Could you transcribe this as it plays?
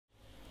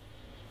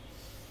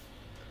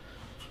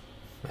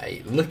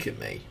mate. Look at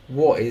me.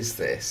 What is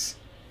this?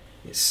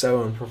 It's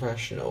so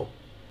unprofessional.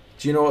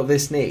 Do you know what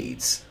this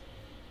needs?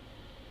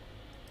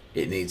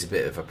 It needs a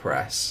bit of a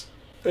press.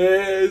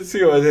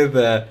 See what I did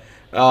there?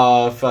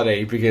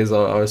 Funny, because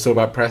I was talking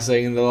about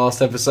pressing in the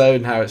last episode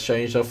and how it's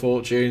changed our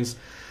fortunes.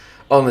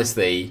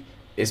 Honestly,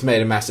 it's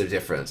made a massive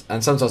difference.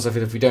 And sometimes I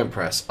feel if we don't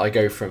press, I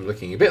go from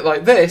looking a bit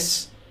like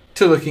this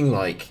to looking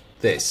like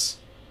this.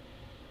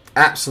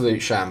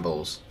 Absolute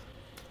shambles.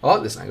 I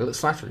like this angle, it's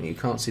flattering. You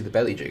can't see the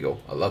belly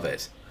jiggle. I love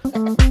it.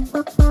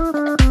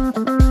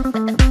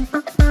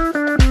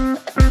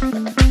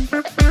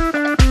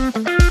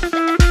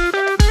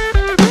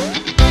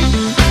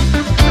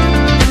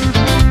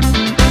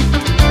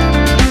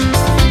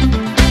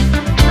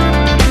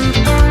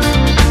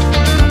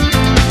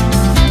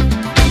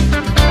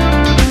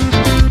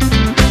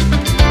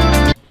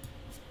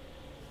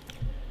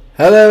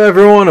 Hello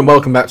everyone and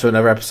welcome back to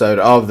another episode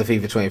of the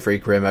FIFA 23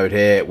 career mode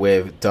here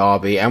with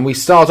Derby, and we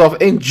start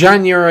off in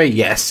January.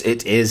 Yes,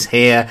 it is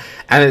here,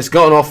 and it's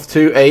gotten off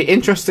to an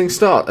interesting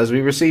start as we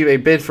receive a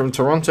bid from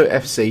Toronto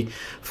FC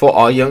for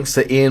our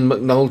youngster Ian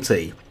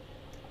McNulty.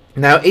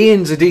 Now,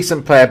 Ian's a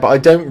decent player, but I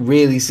don't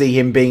really see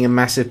him being a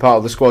massive part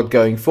of the squad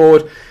going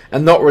forward,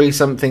 and not really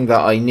something that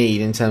I need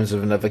in terms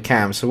of another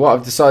cam. So what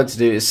I've decided to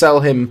do is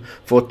sell him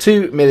for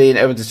 $2 million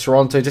over to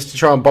Toronto, just to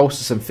try and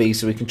bolster some fees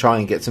so we can try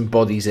and get some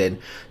bodies in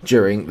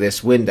during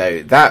this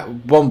window. That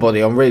one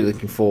body I'm really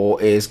looking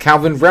for is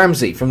Calvin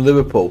Ramsey from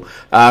Liverpool.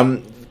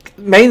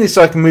 Mainly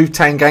so I can move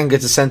Tanganga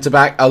to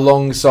centre-back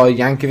alongside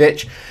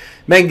Jankovic.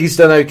 Mengi's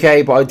done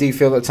okay, but I do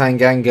feel that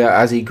Tanganga,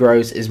 as he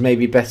grows, is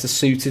maybe better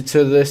suited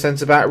to the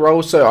centre-back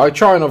role. So I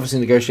try and obviously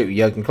negotiate with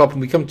Jurgen Klopp,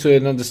 and we come to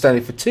an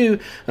understanding for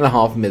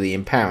 £2.5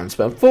 million. But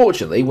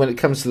unfortunately, when it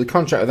comes to the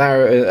contract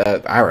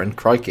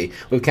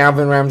with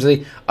Calvin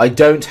Ramsey, I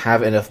don't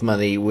have enough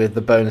money with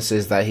the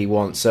bonuses that he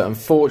wants. So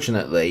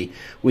unfortunately,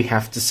 we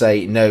have to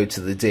say no to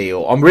the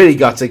deal. I'm really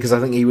gutted because I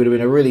think he would have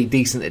been a really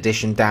decent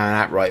addition down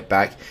at right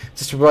back,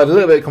 just to provide a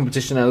little bit of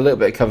competition and a little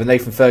bit of cover.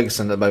 Nathan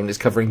Ferguson at the moment is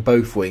covering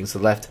both wings, the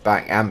left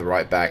back and the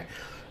right back.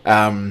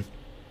 And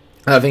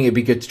I think it'd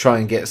be good to try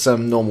and get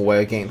some normal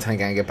way of getting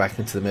Tanganga back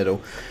into the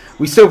middle.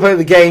 We still play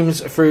the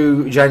games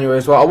through January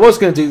as well. I was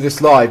going to do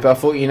this live, but I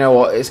thought, you know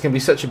what, it's going to be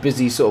such a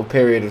busy sort of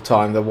period of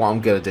time that what I'm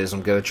going to do is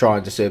I'm going to try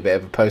and just do a bit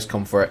of a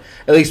post-com for it.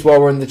 At least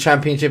while we're in the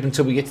Championship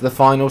until we get to the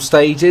final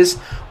stages,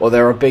 or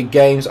there are big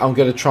games, I'm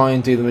going to try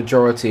and do the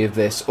majority of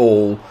this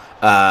all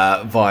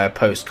via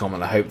post-com,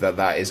 and I hope that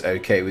that is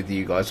okay with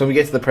you guys. When we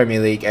get to the Premier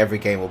League, every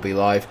game will be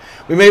live.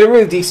 We made a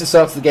really decent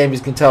start to the game, as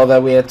you can tell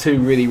there. We had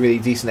two really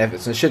decent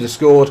efforts and should have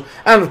scored,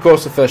 and of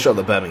course the first shot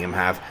that Birmingham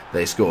have,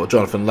 they scored.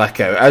 Jonathan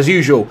Lecco, as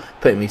usual,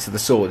 putting me to the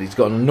sword. He's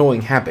got an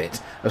annoying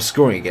habit of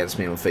scoring against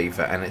me on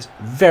FIFA, and it's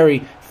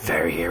very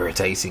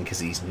irritating because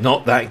he's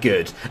not that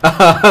good.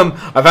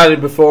 I've had him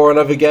before on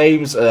other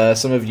games.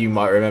 Some of you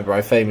might remember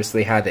I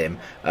famously had him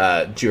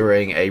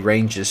during a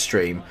Rangers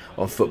stream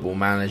on Football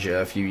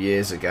Manager a few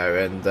years ago,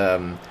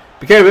 and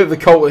became a bit of the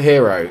cult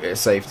hero,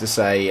 it's safe to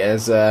say,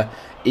 as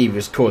he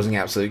was causing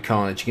absolute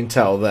carnage. You can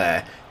tell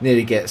there,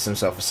 nearly gets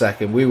himself a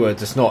second. We were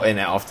just not in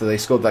it after they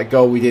scored that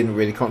goal. We didn't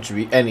really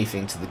contribute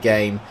anything to the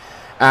game,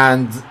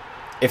 and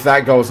if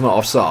that goal's not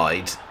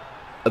offside,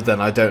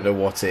 then I don't know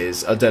what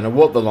is. I don't know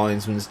what the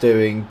linesman's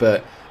doing,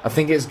 but I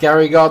think it's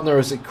Gary Gardner or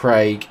is it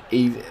Craig?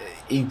 He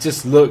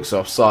just looks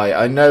offside.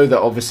 I know that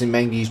obviously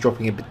Mengi's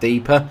dropping a bit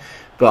deeper,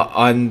 but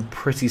I'm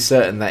pretty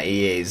certain that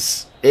he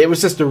is. It was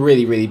just a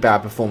really bad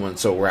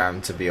performance all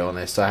round, to be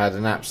honest. I had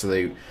an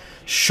absolute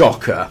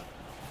shocker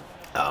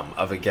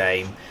of a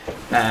game.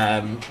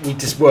 We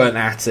just weren't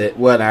at it.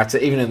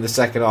 Even in the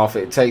second half,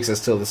 it takes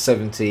us till the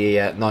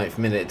 79th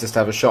minute just to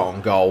have a shot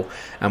on goal,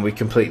 and we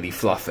completely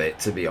fluff it,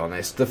 to be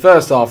honest. The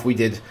first half we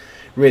did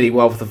really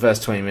well for the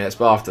first 20 minutes,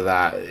 but after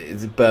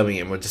that,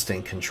 Birmingham were just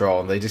in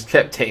control, and they just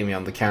kept hitting me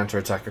on the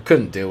counter-attack. I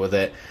couldn't deal with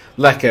it.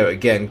 Lecco,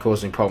 again,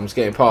 causing problems,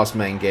 getting past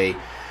Mengi,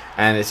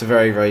 and it's a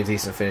very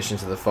decent finish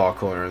into the far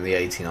corner in the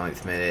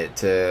 89th minute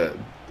to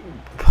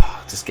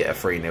just get a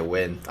 3-0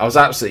 win. I was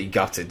absolutely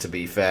gutted, to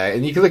be fair,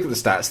 and you can look at the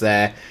stats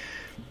there.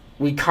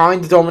 We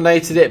kind of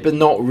dominated it, but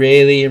not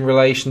really in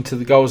relation to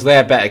the goals. They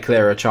had better,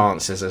 clearer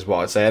chances, is what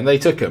I'd say, and they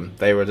took them.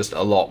 They were just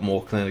a lot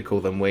more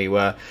clinical than we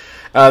were.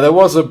 There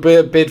was a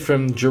bid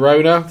from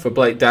Girona for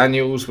Blake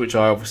Daniels, which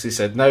I obviously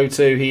said no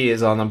to. He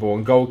is our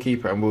 #1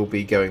 goalkeeper and will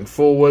be going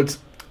forward.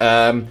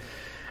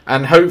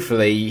 And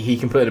hopefully he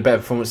can put in a better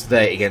performance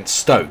today against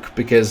Stoke,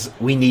 because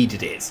we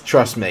needed it.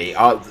 Trust me.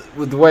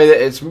 With the way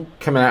that it's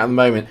coming out at the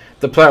moment,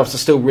 the playoffs are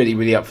still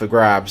really up for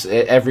grabs.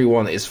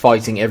 Everyone is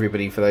fighting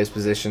everybody for those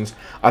positions.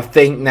 I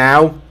think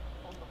now,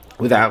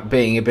 without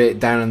being a bit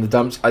down in the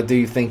dumps, I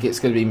do think it's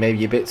going to be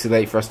maybe a bit too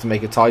late for us to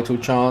make a title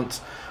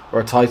chance or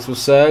a title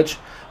surge.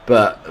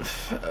 But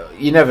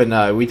you never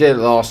know. We did it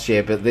last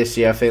year, but this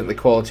year I think the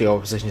quality of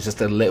opposition is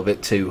just a little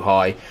bit too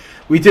high.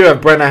 We do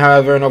have Brenner,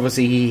 however, and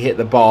obviously he hit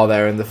the bar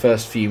there in the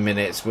first few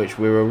minutes, which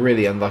we were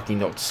really unlucky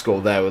not to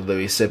score there with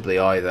Louis Sibley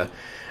either.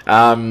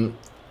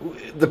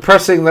 the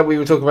pressing that we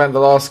were talking about in the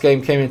last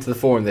game came into the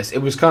fore in this. It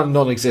was kind of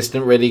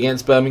non-existent really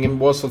against Birmingham. It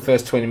was for the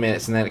first 20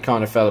 minutes and then it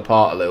kind of fell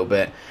apart a little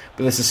bit.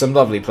 But this is some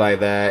lovely play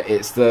there.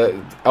 It's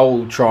the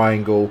old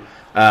triangle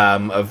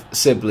of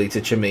Sibley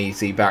to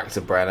Chimiti back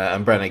to Brenner,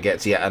 and Brenner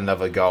gets yet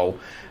another goal.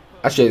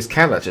 Actually, it's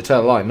Kadlec, I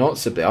tell a lie, not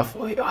Sibley. I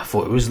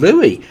thought it was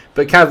Louis.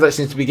 But Kadlec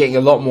seems to be getting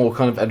a lot more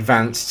kind of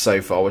advanced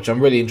so far, which I'm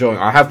really enjoying.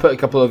 I have put a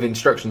couple of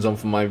instructions on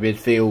for my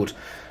midfield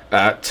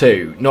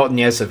too. Not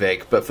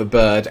Njezovic, but for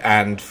Bird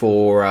and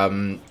for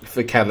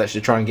Kadlec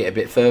to try and get a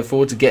bit further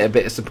forward, to get a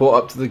bit of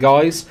support up to the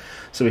guys,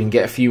 so we can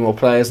get a few more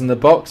players in the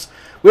box.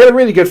 We had a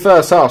really good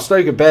first half.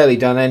 Stoke had barely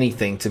done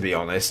anything, to be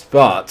honest.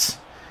 But,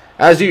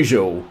 as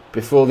usual,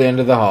 before the end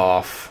of the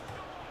half,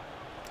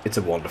 it's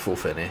a wonderful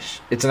finish.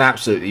 It's an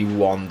absolutely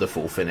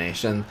wonderful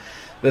finish. And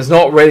there's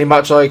not really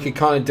much I could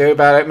kind of do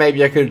about it.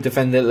 Maybe I could have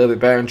defended it a little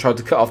bit better and tried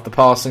to cut off the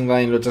passing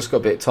lane, or just got a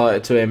bit tighter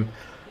to him.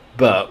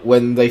 But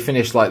when they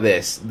finish like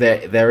this,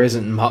 there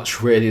isn't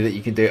much really that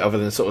you can do other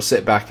than sort of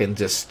sit back and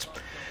just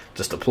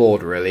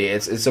applaud, really.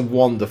 It's a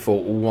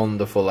wonderful,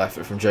 wonderful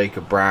effort from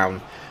Jacob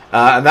Brown.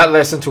 And that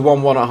led us into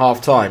 1-1 at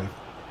half-time.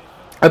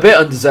 A bit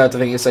undeserved, I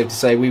think it's safe to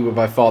say. We were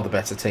by far the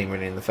better team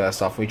really in the first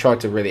half. We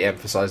tried to really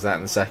emphasise that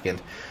in the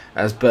second,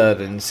 as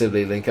Bird and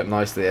Sibley link up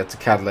nicely there to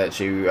Kadlec,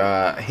 who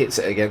hits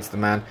it against the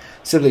man.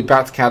 Sibley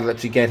back to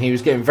Kadlec again. He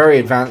was getting very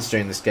advanced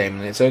during this game,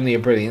 and it's only a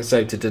brilliant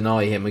save to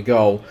deny him a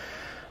goal.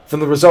 From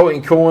the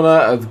resulting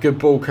corner, a good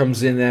ball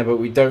comes in there, but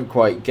we don't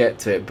quite get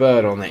to it.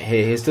 Bird on it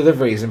here. His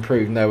delivery has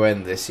improved no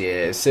end this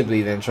year.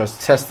 Sibley then tries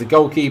to test the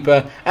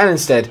goalkeeper, and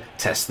instead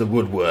test the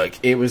woodwork.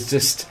 It was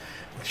just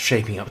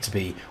shaping up to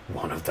be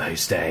one of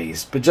those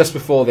days. But just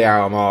before the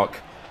hour mark,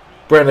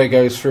 Brenner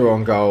goes through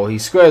on goal. He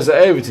squares it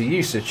over to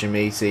Yusuf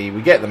Chimiti.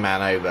 We get the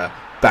man over.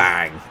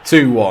 Bang.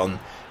 2-1.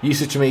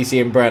 Yusuf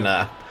Chimiti and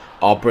Brenner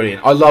are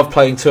brilliant. I love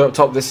playing two up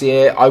top this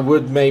year. I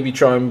would maybe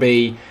try and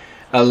be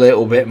a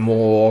little bit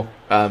more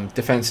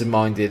defensive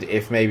minded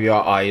if maybe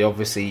I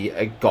obviously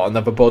got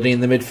another body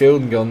in the midfield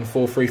and gone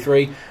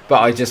 4-3-3,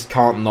 but I just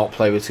can't not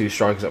play with two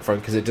strikers up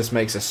front because it just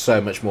makes us so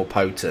much more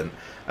potent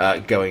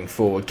going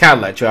forward.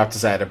 Kadlec, who I have to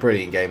say had a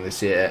brilliant game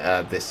this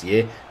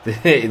year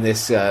in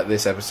this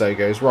episode,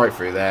 goes right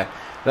through there,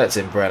 lets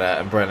in Brenner,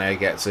 and Brenner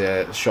gets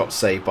a shot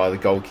saved by the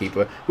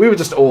goalkeeper. We were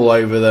just all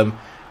over them,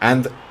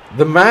 and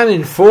the man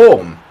in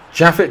form,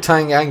 Japhet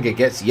Tanganga,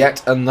 gets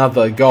yet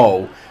another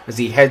goal. As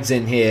he heads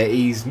in here,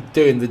 he's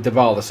doing the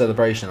Dybala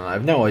celebration, and I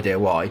have no idea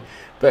why,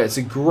 but it's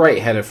a great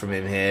header from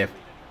him here.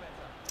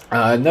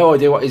 No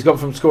idea what he's gone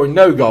from scoring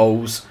no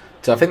goals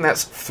to, I think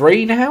that's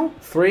 3 now?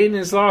 3 in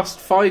his last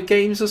 5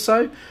 games or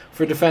so?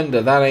 For a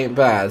defender, that ain't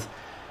bad.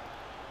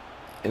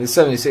 In the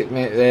 76th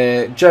minute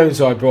there, Jones,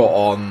 who I brought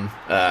on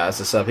as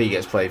a sub, he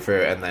gets played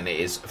through, and then it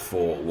is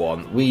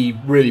 4-1. We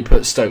really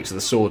put Stoke to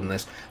the sword in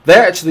this. They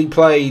actually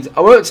played, I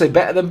won't say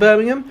better than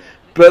Birmingham,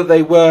 but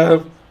they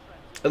were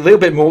a little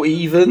bit more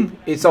even.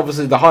 It's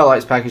obviously the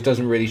highlights package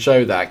doesn't really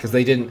show that because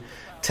they didn't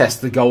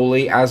test the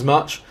goalie as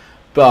much.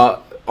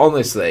 But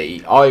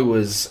honestly, I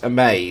was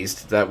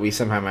amazed that we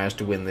somehow managed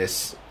to win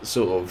this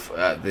sort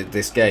of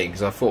this game,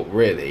 because I thought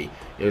really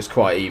it was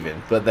quite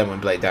even. But then when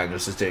Blake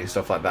Daniels is doing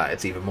stuff like that,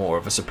 it's even more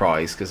of a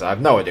surprise because I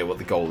have no idea what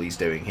the goalie's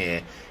doing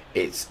here.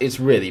 It's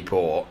really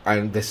poor,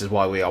 and this is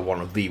why we are one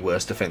of the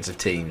worst defensive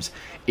teams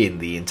in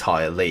the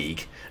entire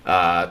league.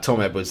 Tom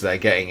Edwards there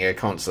getting a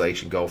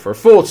consolation goal for a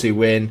 4-2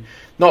 win.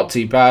 Not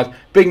too bad.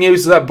 Big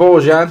news is that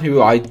Borjan,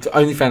 who I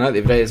only found out the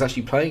other day is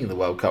actually playing in the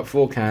World Cup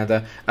for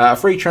Canada. A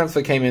free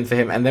transfer came in for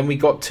him, and then we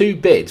got 2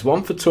 bids.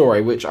 One for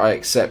Toure, which I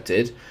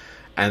accepted,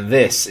 and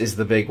this is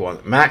the big one.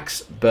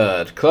 Max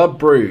Bird, Club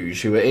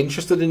Bruges, who were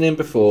interested in him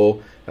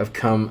before, have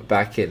come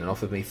back in and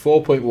offered me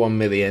 4.1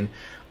 million.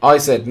 I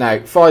said,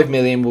 no, 5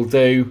 million will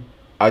do.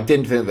 I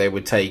didn't think they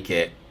would take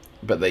it,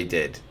 but they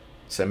did.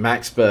 So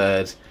Max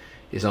Bird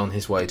is on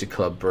his way to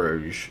Club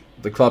Bruges.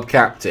 The club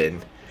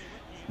captain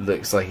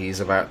looks like he's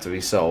about to be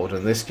sold,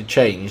 and this could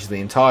change the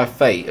entire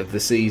fate of the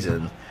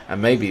season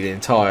and maybe the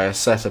entire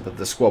setup of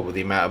the squad with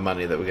the amount of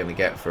money that we're going to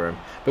get for him.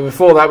 But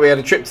before that, we had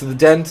a trip to the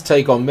Den to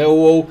take on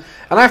Millwall,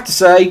 and I have to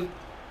say,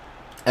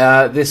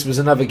 this was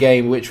another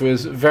game which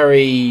was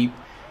very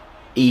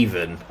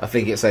even, I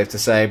think it's safe to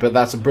say, but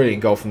that's a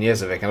brilliant goal from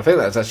Njezovic, and I think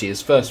that's actually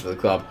his first for the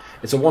club.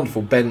 It's a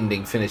wonderful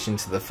bending finish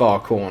into the far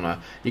corner.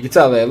 You can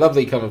tell they're a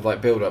lovely kind of like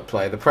build-up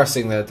play. The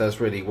pressing there does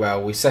really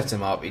well. We set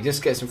him up. He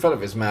just gets in front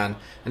of his man,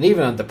 and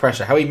even under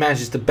pressure, how he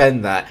manages to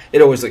bend that, it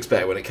always looks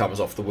better when it comes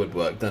off the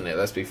woodwork, doesn't it?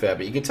 Let's be fair,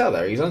 but you can tell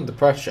there he's under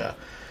pressure,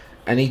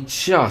 and he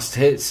just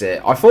hits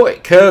it. I thought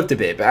it curved a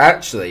bit, but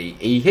actually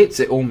he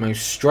hits it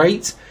almost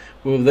straight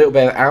with a little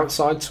bit of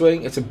outside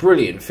swing. It's a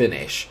brilliant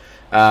finish.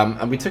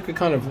 And we took a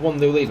kind of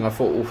 1-0 lead, and I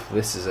thought, oh,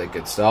 this is a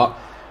good start.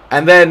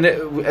 And then,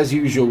 as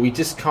usual, we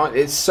just can't.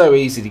 It's so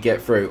easy to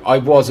get through. I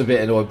was a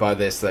bit annoyed by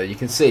this, though. You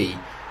can see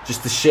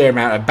just the sheer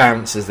amount of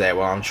bounces there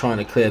while I'm trying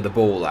to clear the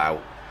ball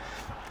out,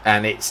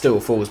 and it still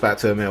falls back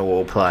to a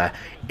Millwall player.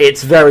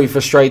 It's very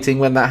frustrating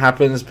when that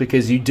happens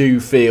because you do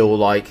feel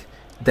like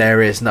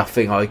there is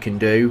nothing I can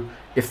do.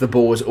 If the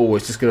ball is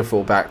always just going to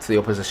fall back to the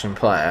opposition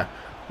player,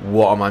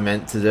 what am I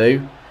meant to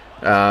do?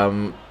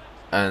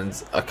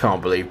 And I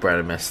can't believe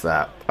Brennan missed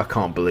that. I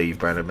can't believe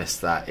Brennan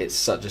missed that. It's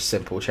such a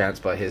simple chance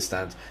by his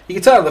stands. You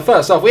can tell in the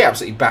first half we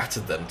absolutely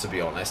battered them, to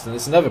be honest. And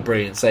it's another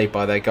brilliant save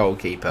by their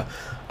goalkeeper.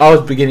 I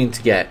was beginning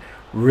to get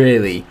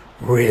really,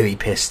 really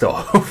pissed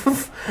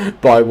off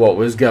by what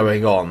was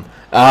going on.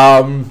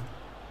 And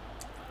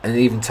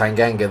even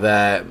Tanganga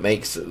there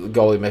makes the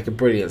goalie make a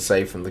brilliant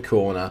save from the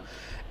corner.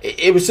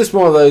 It was just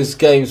one of those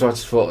games where I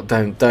just thought,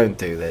 don't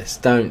do this.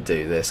 Don't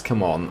do this.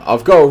 Come on.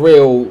 I've got a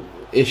real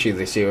issue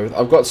this year.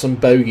 I've got some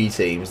bogey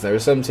teams. There are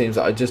some teams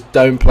that I just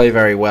don't play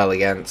very well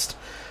against.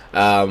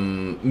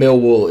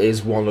 Millwall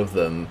is one of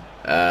them.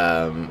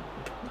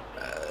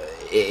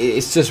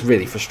 It's just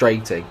really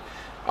frustrating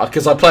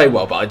because I play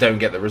well but I don't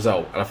get the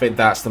result, and I think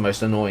that's the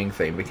most annoying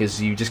thing,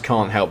 because you just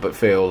can't help but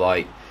feel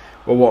like,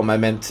 well, what am I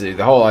meant to do?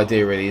 The whole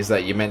idea really is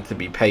that you're meant to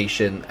be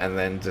patient and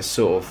then just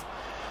sort of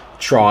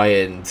try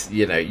and,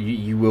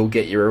 you will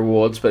get your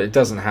rewards, but it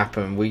doesn't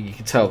happen. You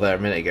could tell there a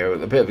minute ago,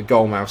 a bit of a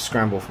goalmouth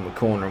scramble from the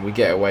corner and we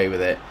get away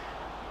with it.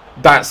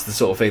 That's the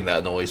sort of thing that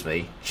annoys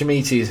me.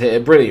 Chimiti's hit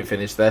a brilliant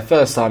finish there,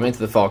 first time into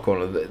the far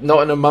corner.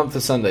 Not in a month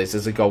of Sundays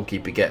does a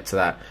goalkeeper get to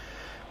that,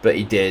 but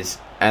he did.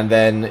 And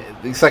then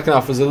the second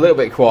half was a little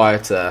bit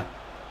quieter,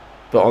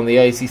 but on the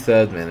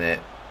 83rd minute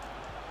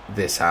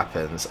this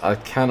happens. I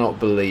cannot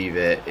believe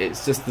it.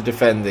 It's just the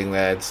defending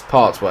there just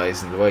parts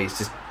ways, and the way he's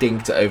just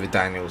dinked it over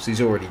Daniels, who's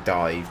already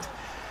dived,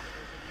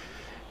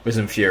 was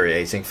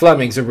infuriating.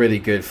 Fleming's a really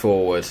good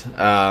forward,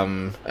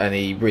 and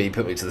he really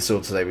put me to the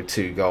sword today with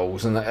 2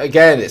 goals. And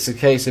again, it's a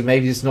case of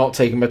maybe just not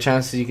taking my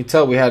chances. You can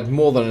tell we had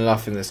more than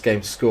enough in this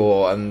game to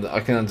score, and I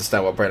can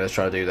understand what Brenner's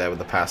trying to do there with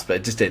the pass, but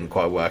it just didn't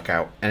quite work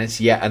out. And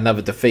it's yet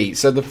another defeat.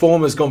 So the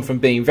form has gone from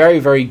being very,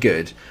 very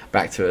good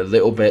back to a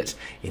little bit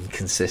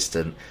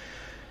inconsistent.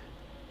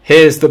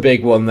 Here's the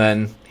big one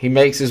then. He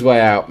makes his way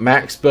out.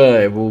 Max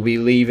Bird will be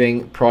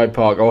leaving Pride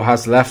Park, or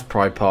has left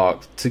Pride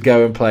Park, to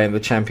go and play in the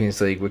Champions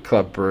League with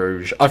Club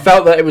Brugge. I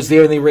felt that it was the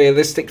only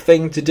realistic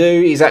thing to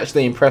do. He's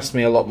actually impressed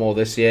me a lot more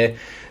this year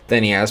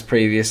than he has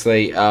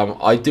previously.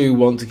 I do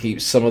want to keep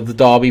some of the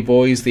Derby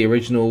boys, the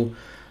original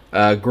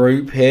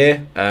group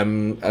here,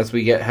 as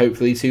we get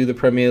hopefully to the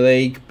Premier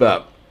League,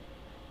 but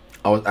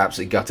I was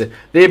absolutely gutted.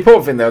 The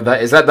important thing though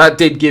is that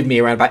did give me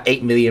around about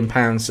 £8 million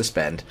to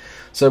spend.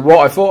 So what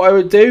I thought I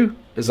would do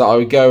is that I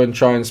would go and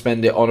try and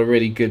spend it on a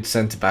really good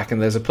centre-back.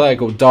 And there's a player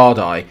called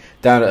Dardai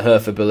down at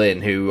Hertha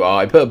Berlin who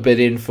I put a bid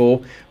in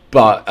for,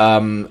 but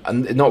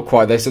not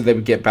quite. They said they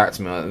would get back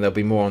to me, and there'll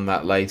be more on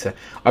that later.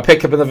 I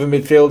picked up another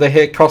midfielder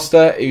here,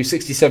 Costa, who's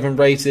 67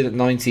 rated at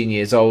 19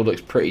 years old,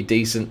 looks pretty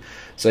decent.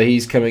 So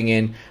he's coming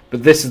in.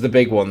 But this is the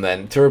big one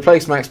then. To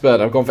replace Max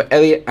Bird, I've gone for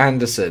Elliot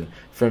Anderson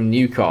from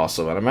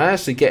Newcastle, and I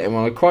managed to get him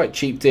on a quite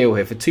cheap deal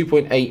here for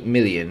 2.8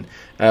 million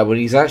when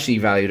he's actually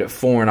valued at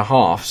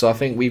 4.5. So I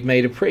think we've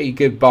made a pretty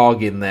good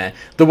bargain there.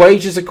 The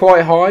wages are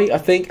quite high. I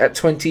think at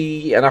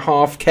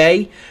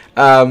 20.5k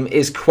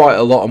is quite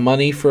a lot of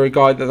money for a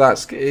guy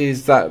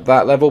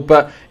that level.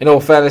 But in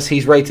all fairness,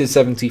 he's rated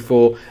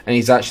 74, and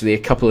he's actually a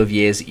couple of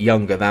years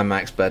younger than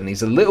Max Bird, and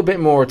he's a little bit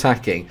more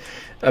attacking.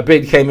 A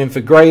bid came in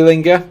for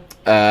Graylinger.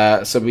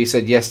 So we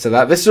said yes to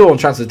that. This is all on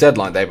transfer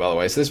deadline day, by the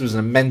way, so this was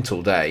a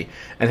mental day.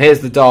 And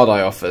here's the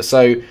Dardai offer.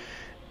 So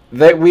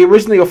we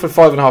originally offered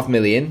 5.5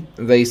 million.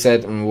 They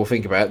said, we'll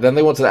think about it. Then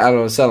they wanted to add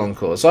on a sell-on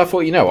clause. So I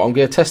thought, you know what, I'm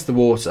going to test the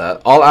water.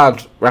 I'll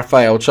add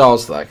Raphael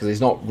Charles to that because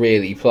he's not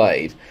really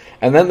played.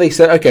 And then they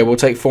said, okay, we'll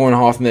take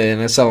 4.5 million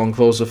and a sell-on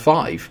clause of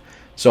 5.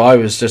 So I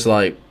was just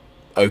like,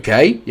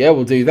 okay, yeah,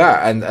 we'll do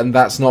that. And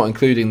that's not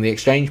including the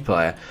exchange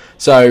player.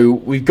 So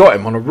we've got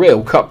him on a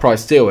real cut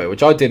price deal here,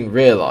 which I didn't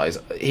realise.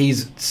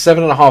 He's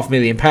 £7.5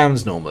 million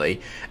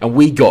normally, and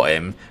we got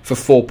him for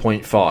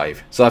 4.5.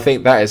 So I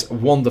think that is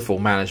wonderful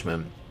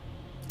management.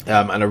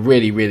 And a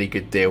really, really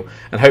good deal.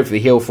 And hopefully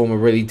he'll form a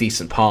really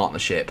decent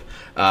partnership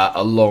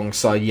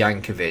alongside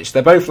Jankovic.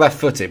 They're both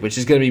left-footed, which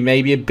is going to be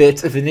maybe a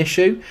bit of an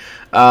issue.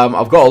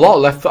 I've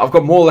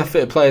got more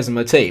left-footed players in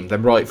my team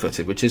than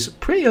right-footed, which is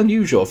pretty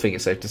unusual, I think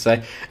it's safe to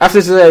say.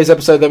 After today's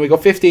episode, then, we've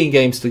got 15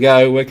 games to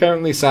go. We're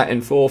currently sat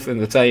in 4th in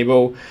the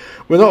table.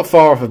 We're not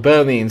far off of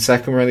Burnley in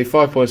 2nd. We're only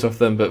 5 points off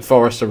them, but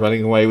Forest are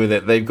running away with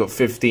it. They've got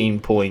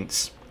 15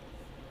 points.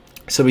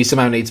 So we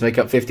somehow need to make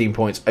up 15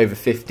 points over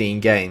 15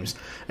 games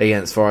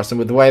against Forest. And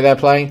with the way they're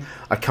playing,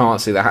 I can't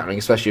see that happening,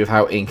 especially with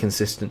how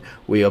inconsistent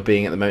we are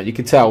being at the moment. You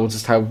can tell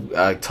just how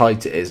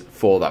tight it is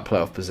for that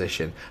playoff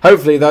position.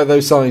 Hopefully, though,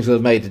 those signings will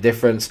have made a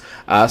difference.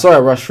 Sorry I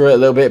rushed through it a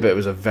little bit, but it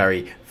was a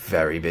very,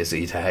 very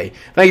busy day.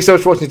 Thank you so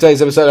much for watching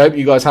today's episode. I hope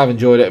you guys have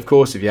enjoyed it. Of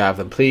course, if you have,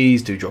 then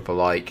please do drop a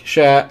like,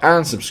 share,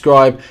 and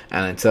subscribe.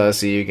 And until I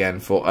see you again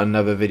for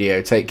another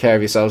video, take care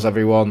of yourselves,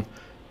 everyone,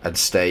 and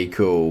stay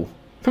cool.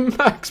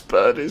 Max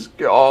Bird is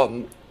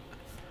gone.